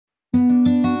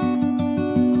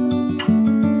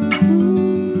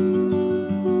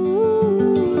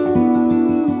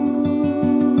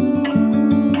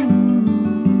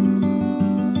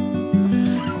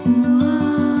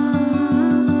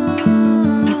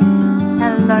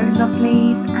Hello,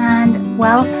 lovelies, and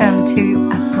welcome to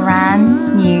a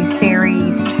brand new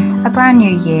series, a brand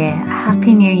new year.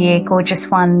 Happy New Year, gorgeous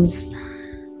ones.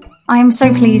 I am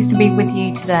so pleased to be with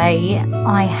you today.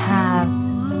 I have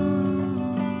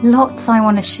lots I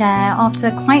want to share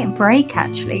after quite a break,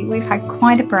 actually. We've had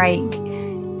quite a break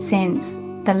since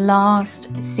the last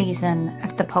season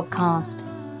of the podcast.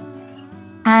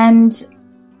 And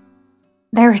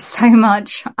there is so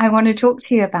much I want to talk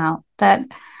to you about. But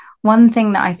one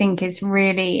thing that I think is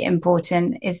really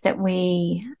important is that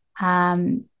we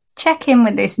check in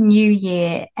with this new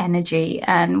year energy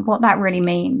and what that really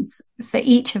means for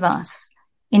each of us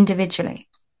individually.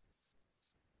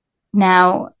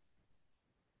 Now,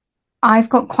 I've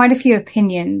got quite a few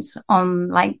opinions on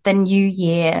like the new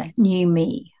year, new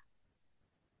me,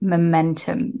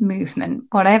 momentum, movement,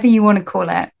 whatever you want to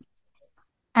call it.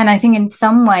 And I think in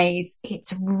some ways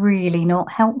it's really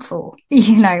not helpful.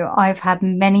 I've had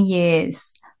many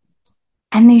years,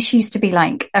 and this used to be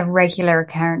like a regular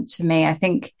occurrence for me. I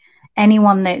think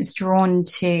anyone that's drawn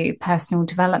to personal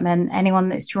development, anyone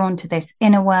that's drawn to this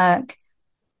inner work,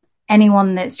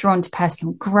 anyone that's drawn to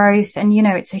personal growth, and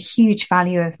it's a huge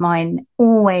value of mine,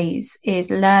 always is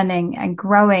learning and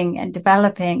growing and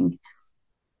developing.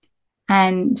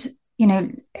 And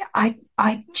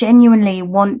I genuinely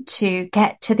want to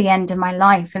get to the end of my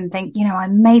life and think, I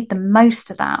made the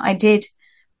most of that.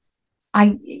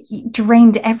 I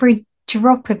drained every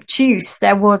drop of juice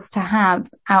there was to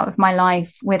have out of my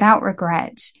life without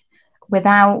regret,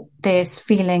 without this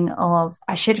feeling of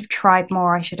I should have tried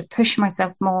more, I should have pushed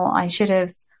myself more, I should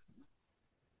have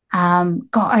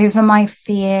got over my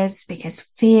fears, because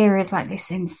fear is like this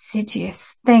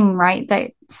insidious thing, right,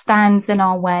 that stands in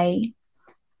our way.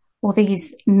 Or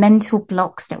these mental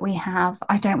blocks that we have.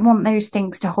 I don't want those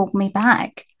things to hold me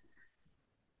back.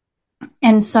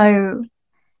 And so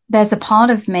there's a part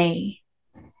of me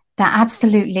that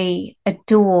absolutely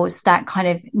adores that kind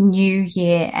of new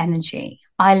year energy.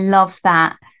 I love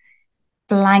that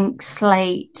blank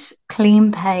slate,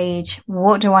 clean page.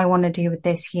 What do I want to do with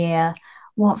this year?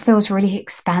 What feels really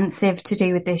expansive to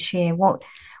do with this year? What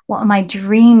are my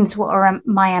dreams? What are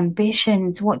my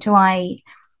ambitions? What do I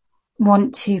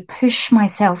want to push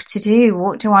myself to do?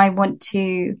 What do I want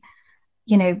to,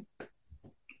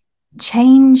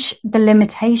 change the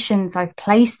limitations I've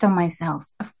placed on myself?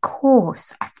 Of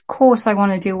course, I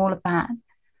want to do all of that.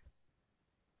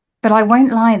 But I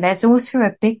won't lie, there's also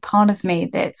a big part of me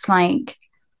that's like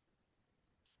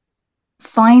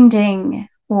finds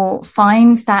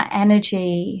that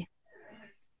energy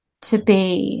to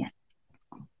be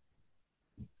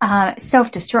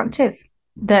self-destructive,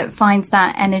 that finds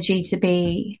that energy to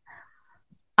be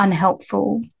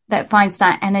unhelpful, that finds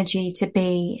that energy to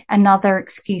be another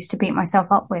excuse to beat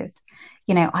myself up with.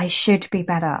 I should be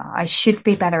better. I should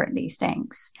be better at these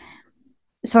things.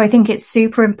 So I think it's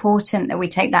super important that we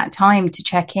take that time to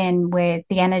check in with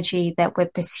the energy that we're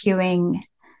pursuing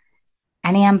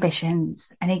any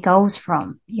ambitions, any goals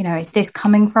from. Is this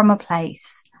coming from a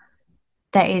place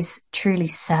that is truly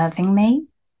serving me?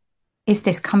 Is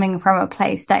this coming from a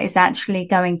place that is actually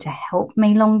going to help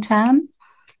me long term?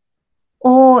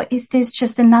 Or is this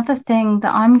just another thing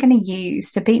that I'm going to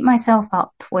use to beat myself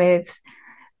up with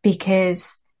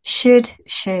because should.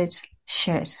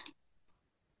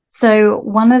 So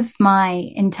one of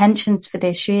my intentions for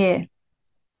this year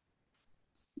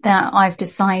that I've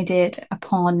decided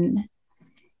upon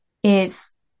is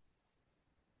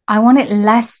I want it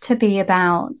less to be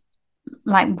about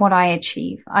like what I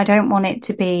achieve. I don't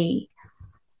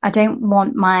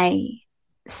want my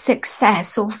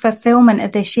success or fulfillment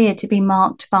of this year to be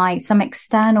marked by some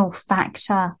external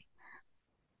factor,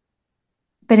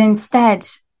 but instead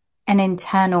an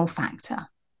internal factor.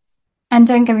 And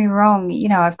don't get me wrong,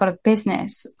 I've got a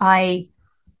business. I'm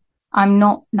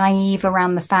not naive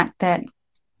around the fact that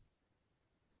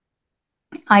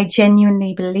I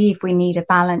genuinely believe we need a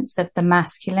balance of the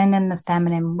masculine and the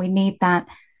feminine. We need that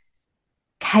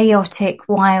chaotic,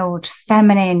 wild,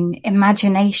 feminine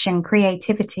imagination,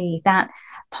 creativity, that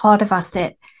part of us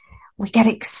that we get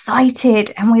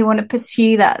excited and we want to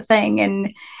pursue that thing.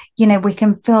 And, we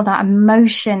can feel that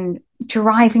emotion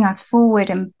driving us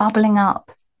forward and bubbling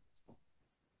up.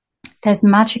 There's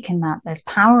magic in that. There's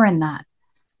power in that.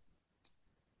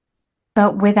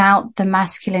 But without the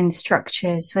masculine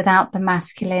structures, without the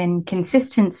masculine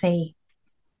consistency,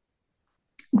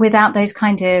 without those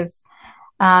kind of,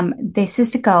 this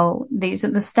is the goal, these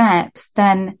are the steps,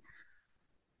 then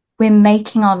we're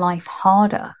making our life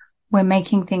harder. We're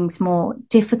making things more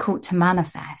difficult to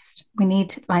manifest. We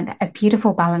need like a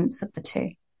beautiful balance of the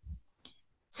two.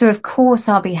 So of course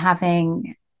I'll be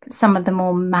having some of the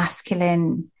more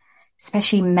masculine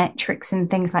especially metrics and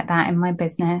things like that in my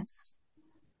business.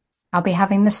 I'll be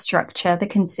having the structure, the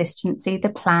consistency, the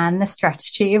plan, the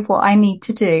strategy of what I need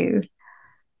to do.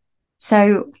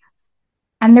 So,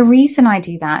 and the reason I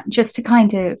do that, just to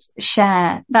kind of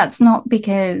share, that's not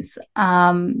because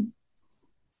I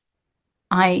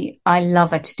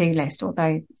love a to-do list,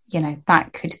 although,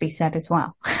 that could be said as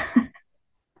well.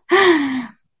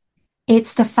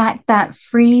 It's the fact that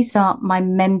frees up my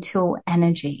mental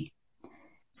energy.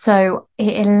 So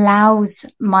it allows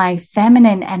my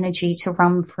feminine energy to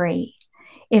run free.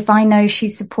 If I know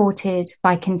she's supported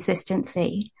by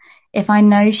consistency, if I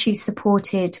know she's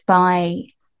supported by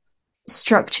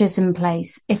structures in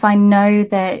place, if I know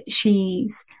that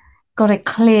she's got a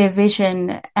clear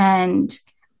vision and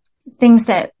things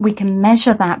that we can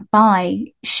measure that by,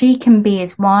 she can be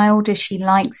as wild as she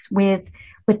likes with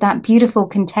that beautiful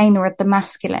container of the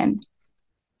masculine.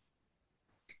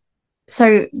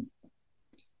 So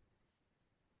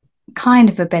kind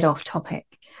of a bit off topic,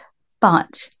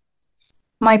 but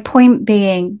my point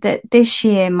being that this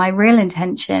year, my real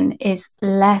intention is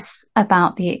less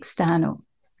about the external,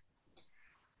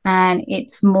 and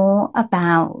it's more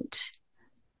about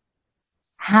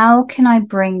how can I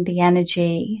bring the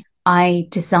energy I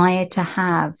desire to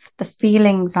have, the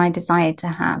feelings I desire to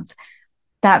have,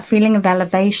 that feeling of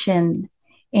elevation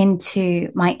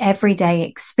into my everyday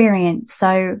experience.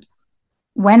 So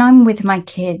when I'm with my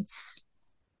kids,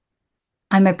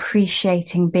 I'm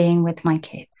appreciating being with my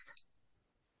kids.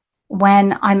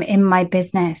 When I'm in my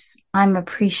business, I'm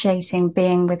appreciating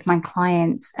being with my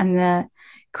clients and the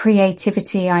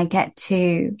creativity I get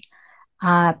to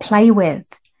play with,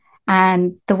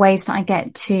 and the ways that I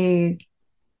get to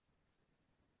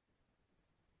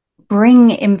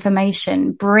bring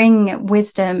information, bring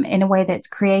wisdom in a way that's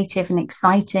creative and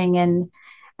exciting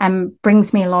and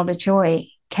brings me a lot of joy.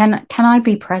 Can I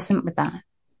be present with that?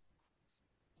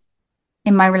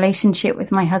 In my relationship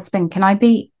with my husband, can I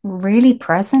be really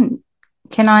present?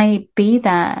 Can I be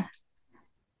there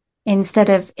instead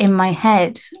of in my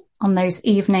head on those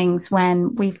evenings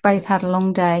when we've both had a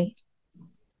long day?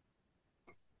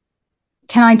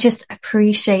 Can I just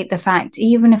appreciate the fact,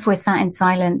 even if we're sat in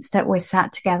silence, that we're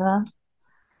sat together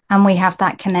and we have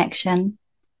that connection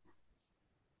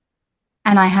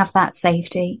and I have that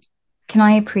safety? Can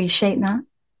I appreciate that?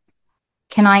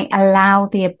 Can I allow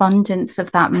the abundance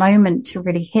of that moment to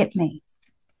really hit me?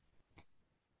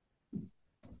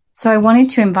 So I wanted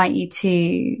to invite you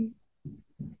to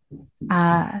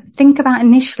think about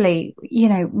initially,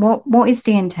 what is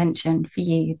the intention for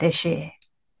you this year?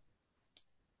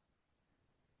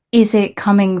 Is it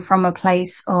coming from a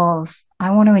place of,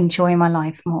 I want to enjoy my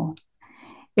life more?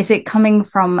 Is it coming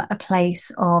from a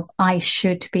place of, I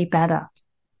should be better?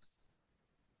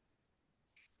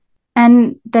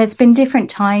 And there's been different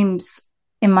times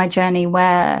in my journey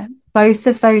where both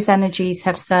of those energies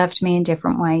have served me in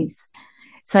different ways.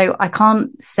 So I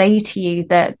can't say to you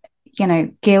that,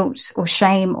 guilt or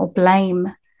shame or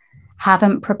blame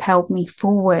haven't propelled me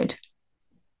forward.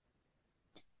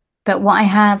 But what I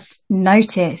have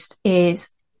noticed is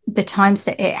the times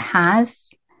that it has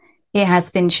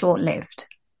been short-lived.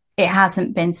 It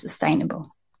hasn't been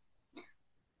sustainable.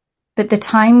 But the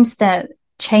times that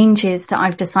changes that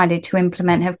I've decided to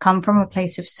implement have come from a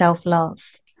place of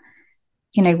self-love.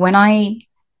 When I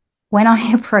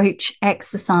approach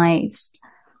exercise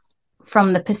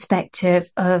from the perspective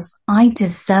of, I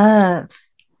deserve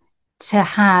to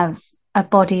have a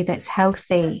body that's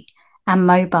healthy and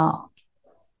mobile,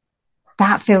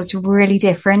 that feels really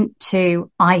different to,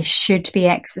 I should be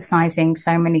exercising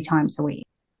so many times a week.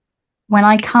 When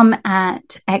I come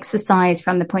at exercise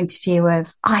from the point of view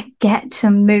of, I get to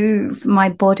move my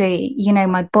body,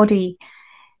 my body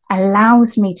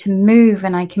allows me to move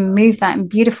and I can move that in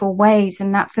beautiful ways.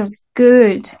 And that feels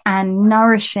good and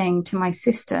nourishing to my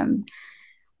system.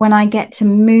 When I get to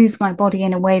move my body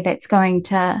in a way that's going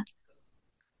to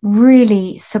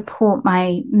really support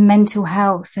my mental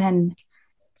health and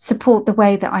support the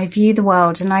way that I view the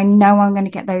world. And I know I'm going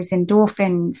to get those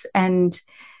endorphins. And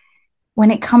when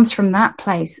it comes from that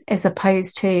place, as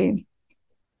opposed to,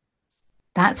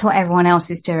 that's what everyone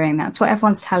else is doing, that's what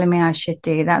everyone's telling me I should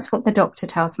do, that's what the doctor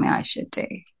tells me I should do,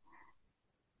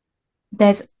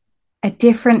 there's a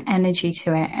different energy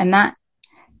to it. And that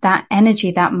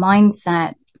energy, that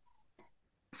mindset,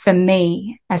 for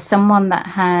me, as someone that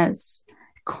has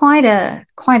quite a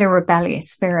rebellious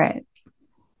spirit,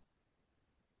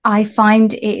 I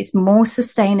find it is more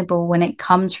sustainable when it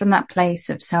comes from that place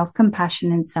of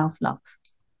self-compassion and self-love.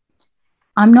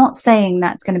 I'm not saying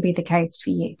that's going to be the case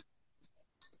for you.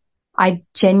 I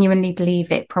genuinely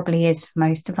believe it probably is for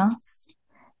most of us.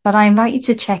 But I invite you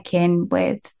to check in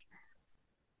with,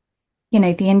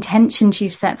 the intentions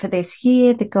you've set for this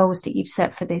year, the goals that you've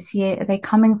set for this year, are they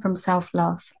coming from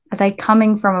self-love? Are they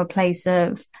coming from a place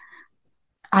of,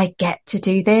 I get to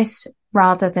do this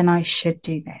rather than I should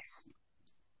do this?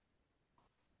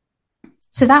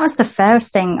 So that was the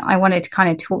first thing I wanted to kind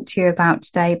of talk to you about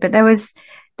today, but there was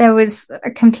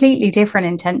a completely different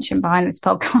intention behind this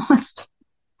podcast.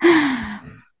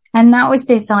 And that was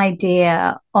this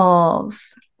idea of,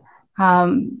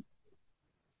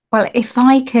 well, if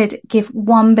I could give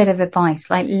one bit of advice,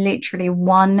 like literally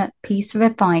one piece of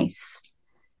advice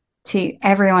to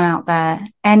everyone out there,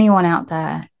 anyone out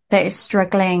there that is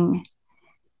struggling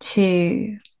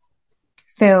to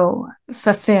feel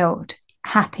fulfilled,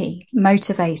 happy,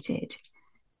 motivated,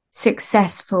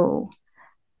 successful,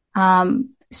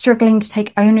 struggling to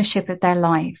take ownership of their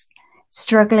life,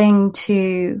 struggling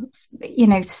to,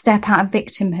 step out of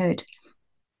victimhood,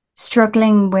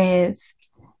 struggling with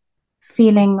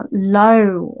feeling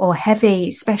low or heavy,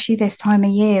 especially this time of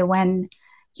year when,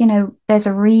 there's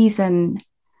a reason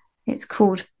it's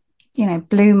called,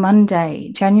 Blue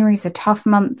Monday. January is a tough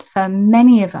month for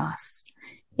many of us.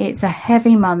 It's a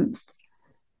heavy month.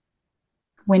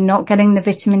 We're not getting the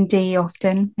vitamin D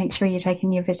often. Make sure you're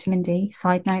taking your vitamin D,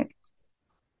 side note.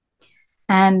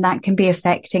 And that can be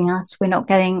affecting us. We're not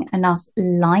getting enough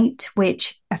light,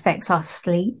 which affects our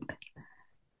sleep.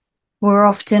 We're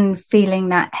often feeling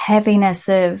that heaviness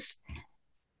of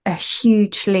a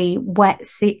hugely wet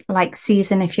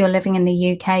season. If you're living in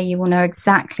the UK, you will know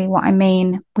exactly what I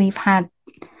mean. We've had,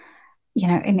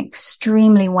 an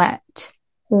extremely wet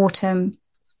autumn.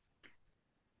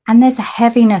 And there's a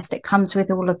heaviness that comes with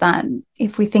all of that.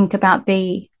 If we think about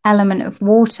the element of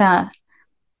water,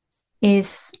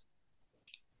 it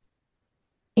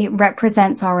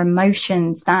represents our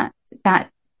emotions, that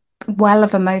well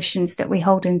of emotions that we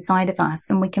hold inside of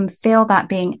us, and we can feel that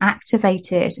being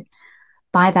activated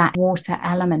by that water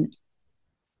element.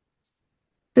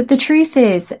 But the truth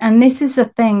is, and this is a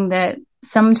thing that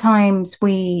sometimes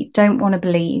we don't want to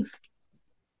believe,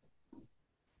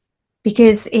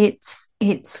 because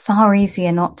it's far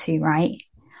easier not to, right?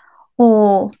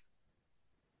 Or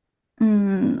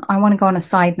I want to go on a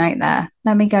side note there.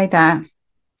 Let me go there.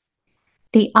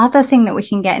 The other thing that we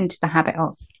can get into the habit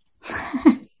of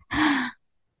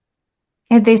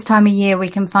at this time of year, we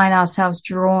can find ourselves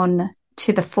drawn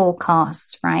to the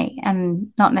forecasts, right?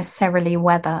 And not necessarily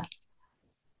weather.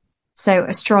 So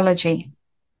astrology,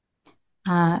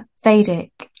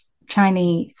 Vedic,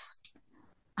 Chinese,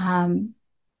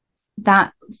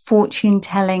 that fortune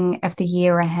telling of the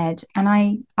year ahead. And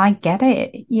I get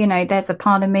it. There's a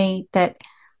part of me that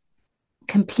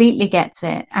completely gets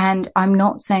it. And I'm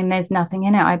not saying there's nothing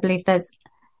in it. I believe there's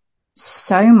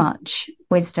so much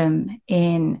wisdom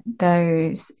in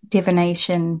those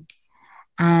divination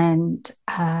and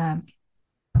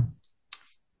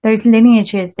those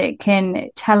lineages that can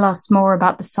tell us more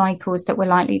about the cycles that we're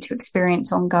likely to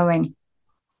experience ongoing.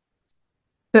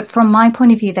 But from my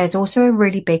point of view, there's also a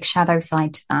really big shadow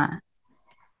side to that.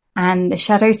 And the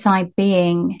shadow side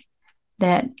being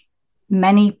that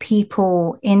many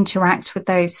people interact with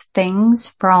those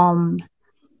things from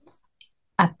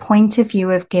a point of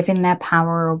view of giving their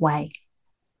power away.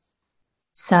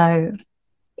 So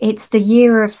it's the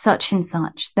year of such and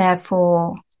such,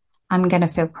 therefore I'm going to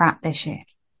feel crap this year.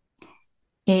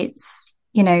 It's,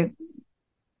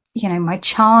 my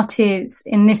chart is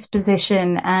in this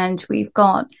position and we've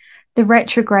got the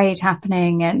retrograde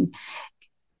happening, and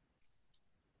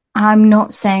I'm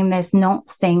not saying there's not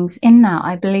things in that.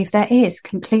 I believe there is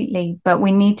completely, but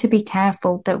we need to be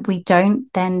careful that we don't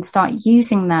then start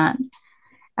using that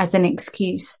as an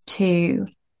excuse to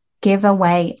give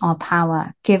away our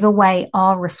power, give away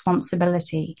our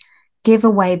responsibility, give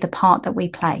away the part that we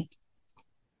play.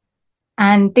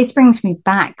 And this brings me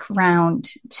back round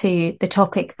to the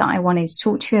topic that I wanted to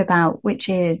talk to you about, which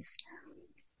is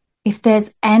if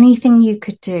there's anything you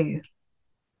could do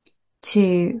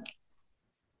to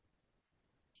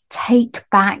take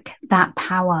back that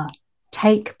power,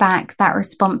 take back that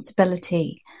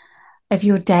responsibility of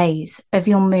your days, of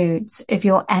your moods, of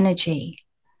your energy.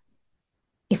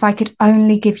 If I could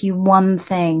only give you one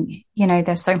thing,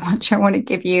 there's so much I want to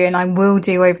give you, and I will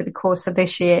do over the course of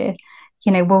this year.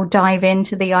 We'll dive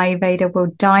into the Ayurveda, we'll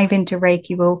dive into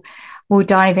Reiki, we'll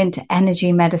dive into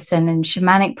energy medicine and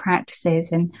shamanic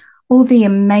practices and all the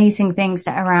amazing things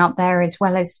that are out there, as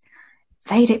well as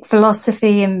Vedic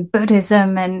philosophy and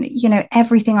Buddhism and,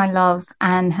 everything I love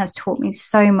and has taught me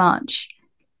so much.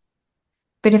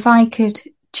 But if I could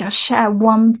just share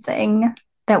one thing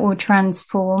that will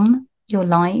transform your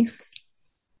life,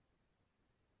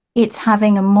 it's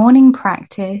having a morning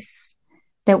practice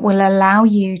that will allow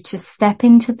you to step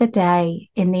into the day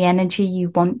in the energy you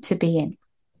want to be in.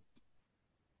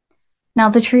 Now,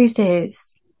 the truth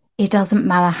is, it doesn't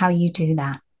matter how you do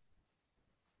that.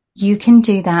 You can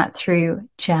do that through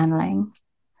journaling.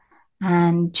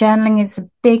 And journaling is a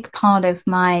big part of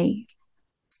my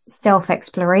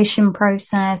self-exploration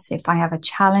process. If I have a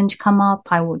challenge come up,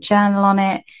 I will journal on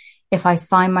it. If I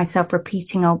find myself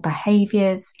repeating old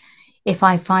behaviors, if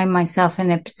I find myself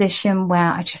in a position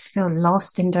where I just feel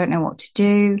lost and don't know what to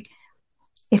do,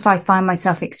 if I find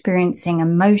myself experiencing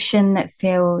emotion that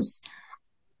feels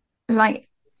like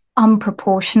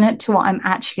unproportionate to what I'm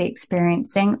actually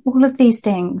experiencing, all of these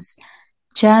things,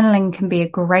 journaling can be a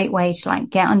great way to like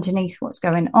get underneath what's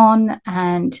going on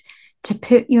and to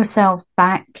put yourself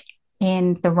back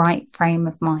in the right frame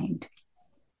of mind.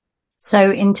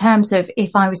 So in terms of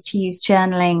if I was to use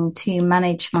journaling to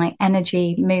manage my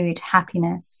energy, mood,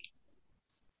 happiness,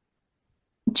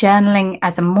 journaling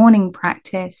as a morning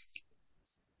practice,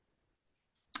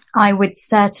 I would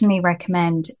certainly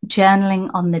recommend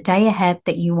journaling on the day ahead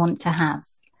that you want to have,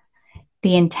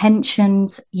 the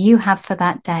intentions you have for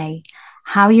that day,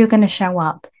 how you're going to show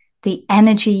up, the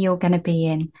energy you're going to be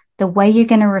in, the way you're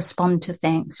going to respond to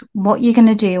things, what you're going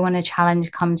to do when a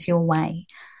challenge comes your way.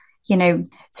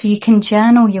 So you can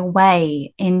journal your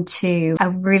way into a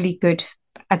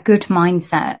good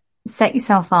mindset, set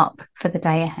yourself up for the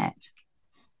day ahead.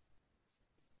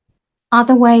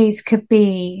 Other ways could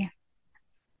be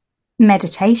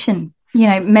meditation.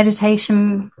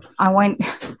 Meditation,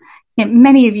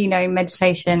 many of you know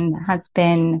meditation has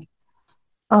been,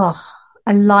 a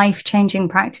life-changing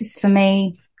practice for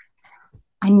me.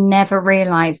 I never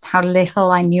realized how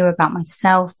little I knew about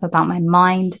myself, about my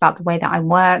mind, about the way that I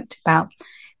worked, about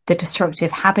the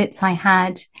destructive habits I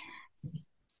had,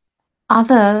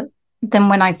 other than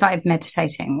when I started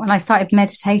meditating. When I started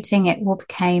meditating, it all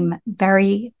became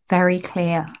very, very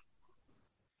clear.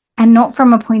 And not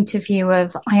from a point of view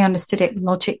of I understood it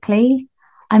logically.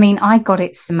 I mean, I got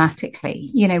it somatically.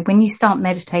 When you start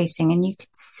meditating and you can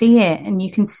see it and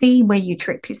you can see where you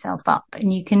trip yourself up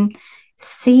and you can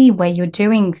see where you're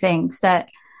doing things that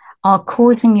are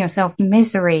causing yourself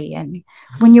misery. And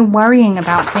when you're worrying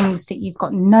about things that you've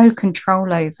got no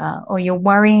control over, or you're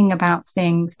worrying about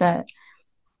things that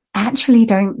actually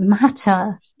don't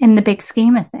matter in the big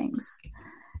scheme of things.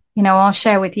 I'll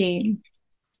share with you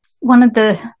one of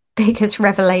the biggest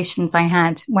revelations I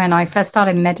had when I first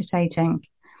started meditating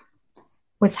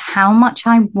was how much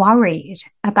I worried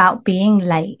about being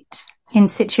late in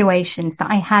situations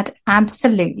that I had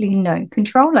absolutely no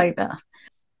control over.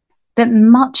 But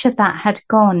much of that had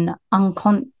gone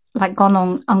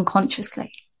on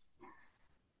unconsciously.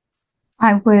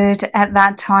 I would at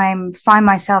that time find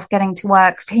myself getting to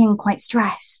work feeling quite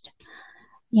stressed,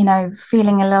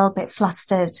 feeling a little bit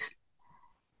flustered,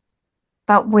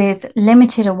 but with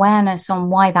limited awareness on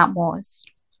why that was.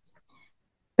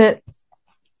 But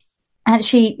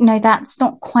actually, no, that's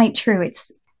not quite true.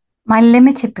 My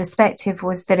limited perspective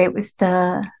was that it was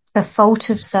the fault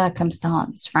of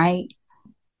circumstance, right?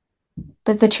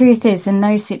 But the truth is, in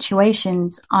those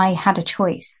situations, I had a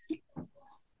choice.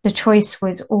 The choice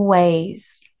was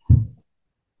always,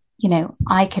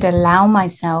 I could allow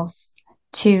myself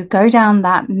to go down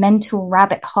that mental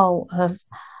rabbit hole of,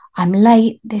 I'm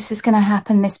late, this is going to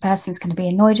happen, this person's going to be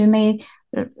annoyed with me,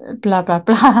 blah, blah,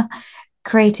 blah,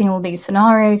 creating all these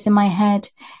scenarios in my head,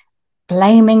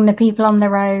 blaming the people on the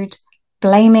road,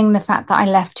 blaming the fact that I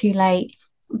left too late,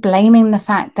 blaming the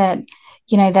fact that,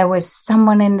 there was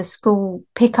someone in the school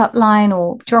pickup line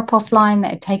or drop-off line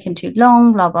that had taken too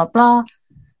long, blah, blah, blah.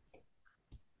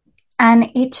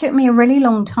 And it took me a really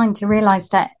long time to realize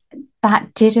that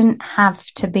that didn't have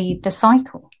to be the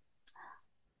cycle.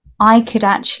 I could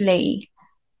actually,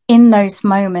 in those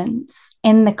moments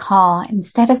in the car,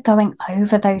 instead of going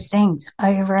over those things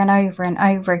over and over and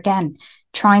over again,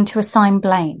 trying to assign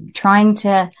blame, trying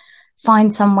to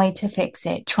find some way to fix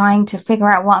it, trying to figure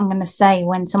out what I'm going to say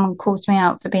when someone calls me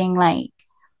out for being late,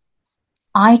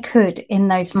 I could, in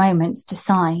those moments,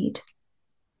 decide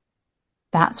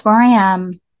that's where I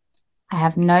am. I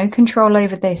have no control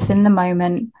over this in the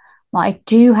moment. What I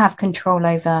do have control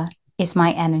over is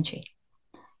my energy,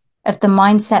 of the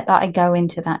mindset that I go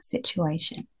into that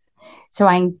situation. So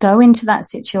I can go into that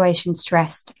situation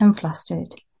stressed and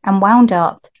flustered and wound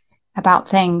up about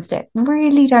things that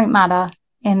really don't matter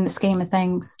in the scheme of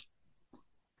things.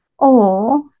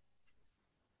 Or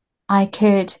I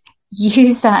could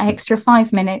use that extra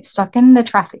 5 minutes stuck in the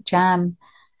traffic jam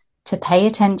to pay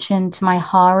attention to my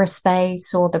hara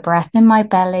space or the breath in my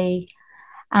belly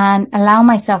and allow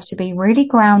myself to be really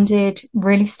grounded,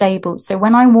 really stable. So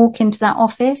when I walk into that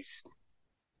office,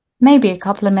 maybe a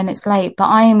couple of minutes late, but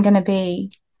I am going to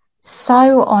be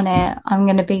so on it. I'm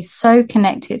going to be so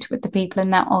connected with the people in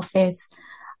that office.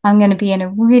 I'm going to be in a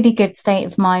really good state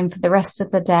of mind for the rest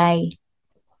of the day.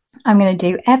 I'm going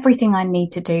to do everything I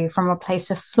need to do from a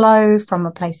place of flow, from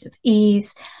a place of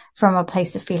ease, from a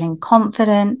place of feeling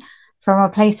confident, from a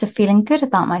place of feeling good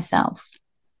about myself.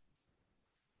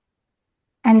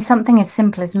 And something as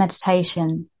simple as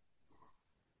meditation,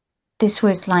 this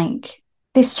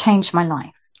changed my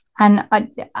life. And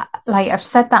I've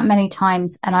said that many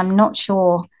times, and I'm not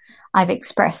sure I've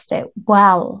expressed it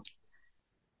well.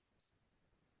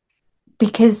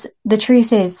 Because the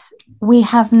truth is, we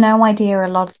have no idea a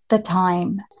lot of the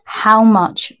time how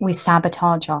much we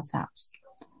sabotage ourselves.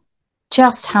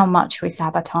 Just how much we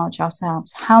sabotage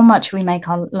ourselves, how much we make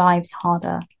our lives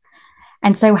harder.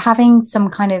 And so having some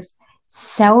kind of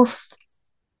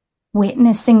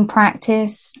self-witnessing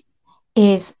practice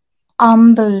is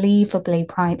unbelievably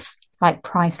priceless.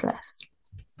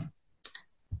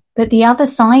 But the other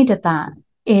side of that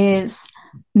is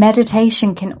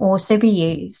meditation can also be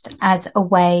used as a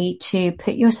way to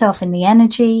put yourself in the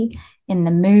energy, in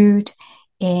the mood,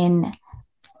 in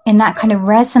that kind of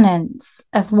resonance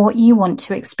of what you want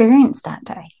to experience that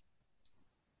day.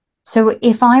 So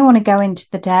if I want to go into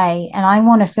the day and I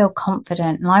want to feel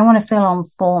confident and I want to feel on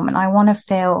form and I want to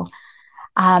feel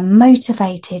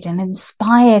motivated and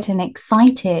inspired and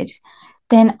excited,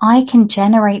 then I can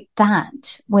generate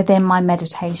that within my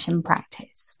meditation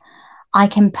practice. I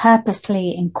can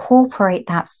purposely incorporate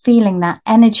that feeling, that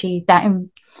energy, that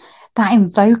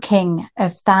invoking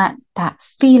of that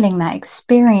feeling, that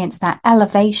experience, that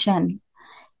elevation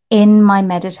in my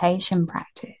meditation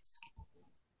practice.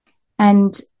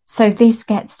 And so this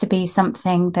gets to be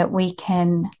something that we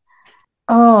can,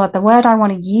 the word I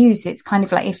want to use, it's kind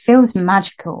of like, it feels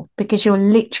magical because you're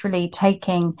literally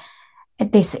taking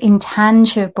this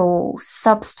intangible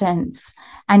substance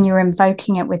and you're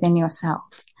invoking it within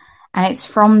yourself. And it's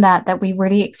from that we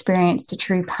really experience the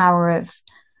true power of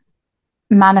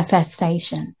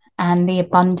manifestation and the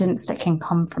abundance that can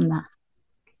come from that.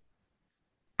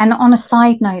 And on a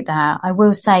side note there, I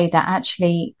will say that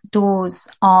actually doors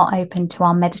are open to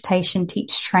our meditation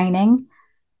teach training.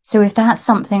 So if that's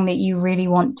something that you really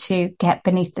want to get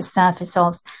beneath the surface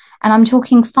of, and I'm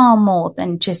talking far more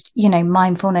than just,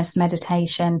 mindfulness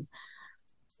meditation.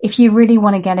 If you really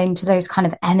want to get into those kind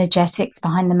of energetics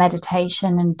behind the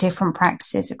meditation and different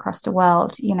practices across the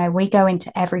world, we go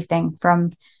into everything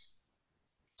from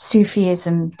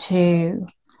Sufism to,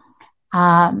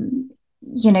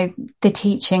 the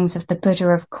teachings of the Buddha.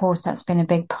 Of course, that's been a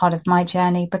big part of my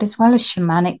journey, but as well as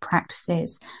shamanic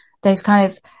practices, those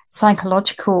kind of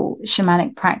psychological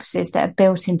shamanic practices that are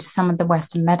built into some of the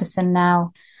Western medicine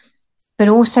now, but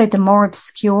also the more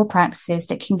obscure practices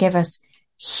that can give us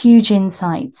huge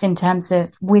insights in terms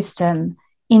of wisdom,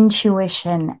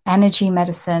 intuition, energy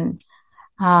medicine.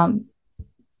 Side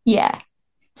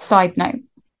note.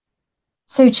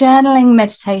 So journaling,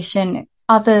 meditation,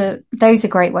 those are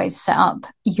great ways to set up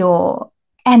your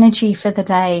energy for the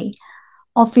day.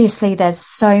 Obviously, there's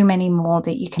so many more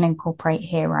that you can incorporate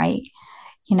here, right?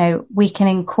 We can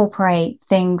incorporate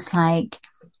things like,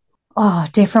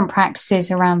 different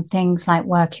practices around things like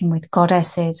working with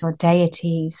goddesses or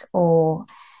deities, or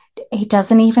it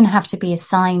doesn't even have to be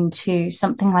assigned to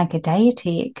something like a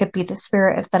deity. It could be the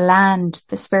spirit of the land,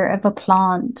 the spirit of a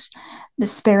plant, the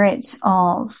spirit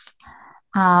of,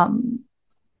 I'm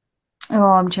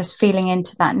just feeling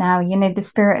into that now. The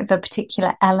spirit of a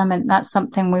particular element. That's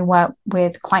something we work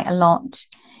with quite a lot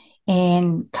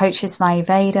in Coaches via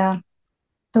Ayurveda.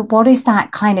 But what is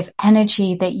that kind of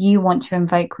energy that you want to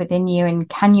invoke within you? And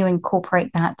can you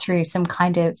incorporate that through some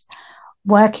kind of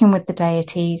working with the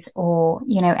deities or,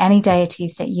 any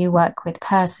deities that you work with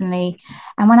personally?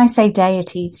 And when I say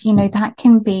deities, that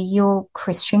can be your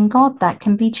Christian God, that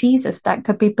can be Jesus, that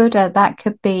could be Buddha, that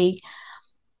could be,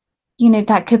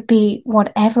 that could be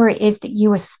whatever it is that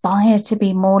you aspire to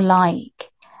be more like.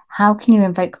 How can you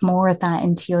invoke more of that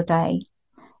into your day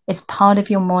as part of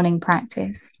your morning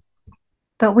practice?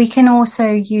 But we can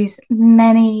also use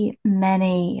many,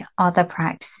 many other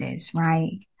practices,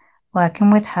 right?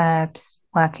 Working with herbs,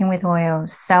 working with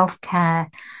oils, self-care.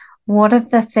 What are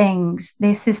the things?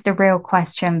 This is the real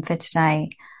question for today.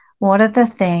 What are the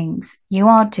things you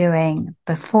are doing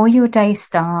before your day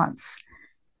starts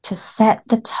to set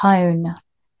the tone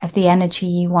of the energy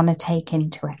you want to take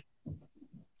into it?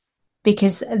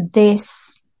 Because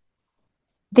this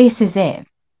is it.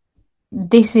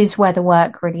 This is where the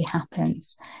work really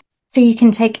happens. So you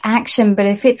can take action, but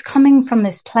if it's coming from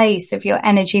this place of your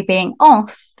energy being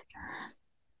off,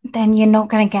 then you're not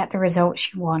going to get the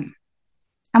results you want.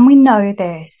 And we know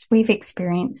this, we've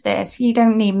experienced this. You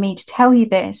don't need me to tell you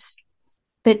this.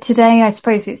 But today, I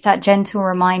suppose it's that gentle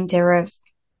reminder of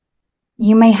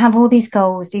you may have all these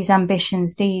goals, these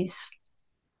ambitions, these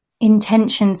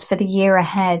intentions for the year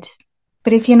ahead.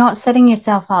 But if you're not setting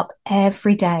yourself up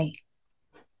every day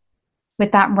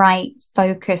with that right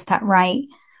focus, that right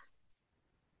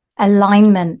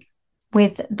alignment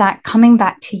with that coming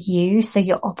back to you, so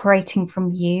you're operating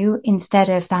from you instead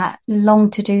of that long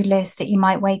to-do list that you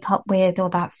might wake up with, or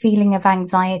that feeling of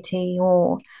anxiety,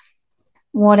 or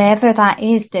whatever that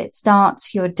is that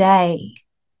starts your day.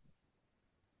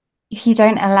 If you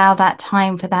don't allow that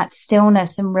time for that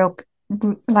stillness and real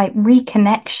like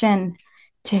reconnection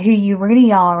to who you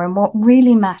really are and what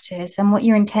really matters and what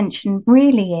your intention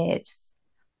really is,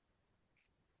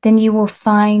 then you will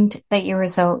find that your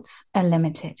results are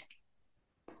limited.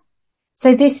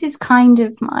 So this is kind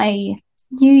of my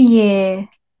New Year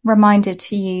reminder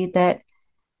to you that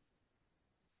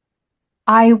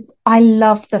I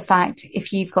love the fact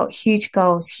if you've got huge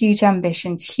goals, huge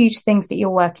ambitions, huge things that you're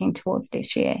working towards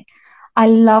this year. I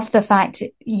love the fact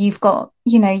you've got,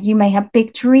 you may have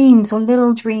big dreams or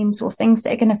little dreams or things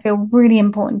that are going to feel really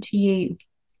important to you.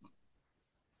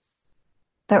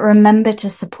 But remember to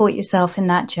support yourself in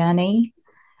that journey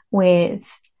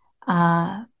with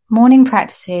morning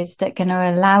practices that are going to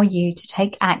allow you to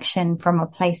take action from a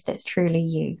place that's truly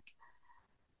you,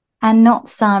 and not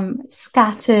some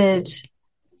scattered,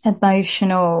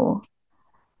 emotional,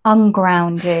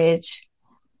 ungrounded,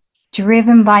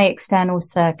 driven by external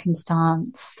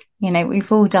circumstance.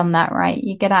 We've all done that, right?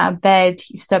 You get out of bed,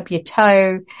 you stub your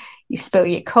toe, you spill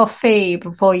your coffee.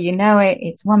 Before you know it,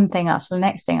 it's one thing after the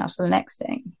next thing after the next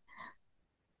thing.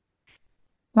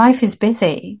 Life is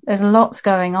busy. There's lots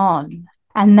going on.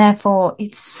 And therefore,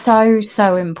 it's so,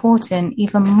 so important,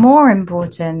 even more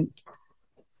important,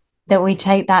 that we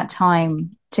take that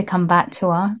time to come back to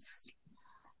us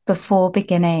before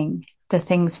beginning the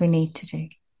things we need to do.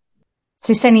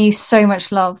 So sending you so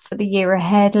much love for the year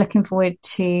ahead. Looking forward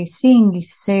to seeing you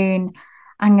soon.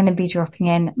 I'm going to be dropping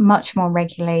in much more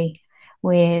regularly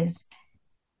with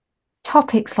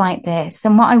topics like this.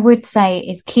 And what I would say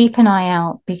is keep an eye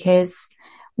out, because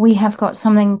we have got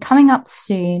something coming up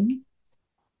soon.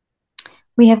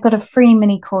 We have got a free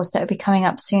mini course that will be coming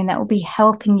up soon that will be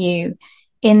helping you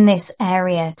in this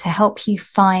area to help you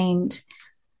find,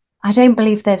 I don't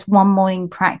believe there's one morning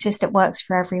practice that works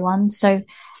for everyone. So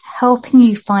helping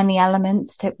you find the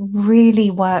elements that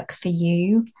really work for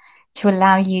you to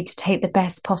allow you to take the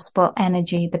best possible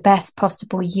energy, the best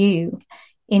possible you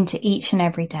into each and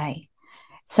every day.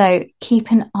 So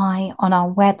keep an eye on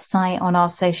our website, on our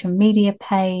social media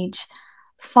page.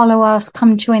 Follow us,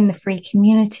 come join the free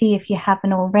community if you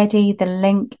haven't already. The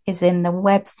link is in the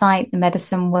website,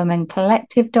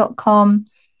 themedicinewomancollective.com.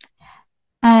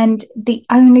 And the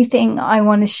only thing I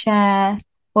want to share,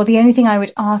 or the only thing I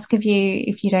would ask of you,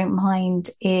 if you don't mind,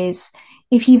 is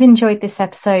if you've enjoyed this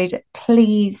episode,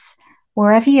 please,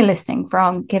 wherever you're listening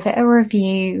from, give it a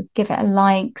review, give it a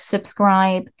like,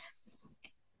 subscribe.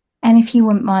 And if you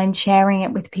wouldn't mind sharing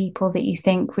it with people that you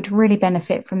think would really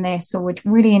benefit from this or would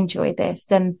really enjoy this,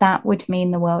 then that would mean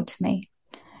the world to me.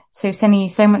 So sending you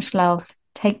so much love.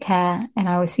 Take care, and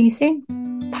I will see you soon.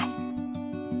 Bye.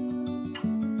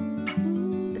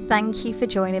 Thank you for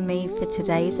joining me for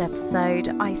today's episode.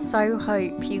 I so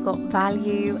hope you got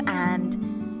value and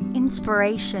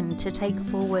inspiration to take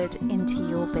forward into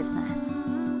your business.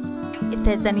 If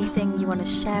there's anything you want to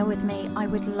share with me, I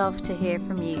would love to hear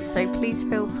from you. So please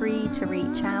feel free to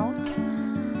reach out.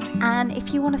 And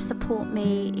if you want to support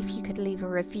me, if you could leave a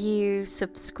review,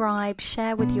 subscribe,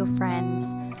 share with your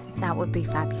friends, that would be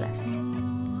fabulous.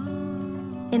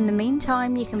 In the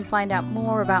meantime, you can find out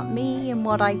more about me and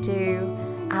what I do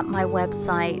at my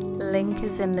website. Link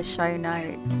is in the show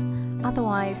notes.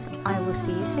 Otherwise, I will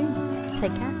see you soon.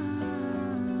 Take care.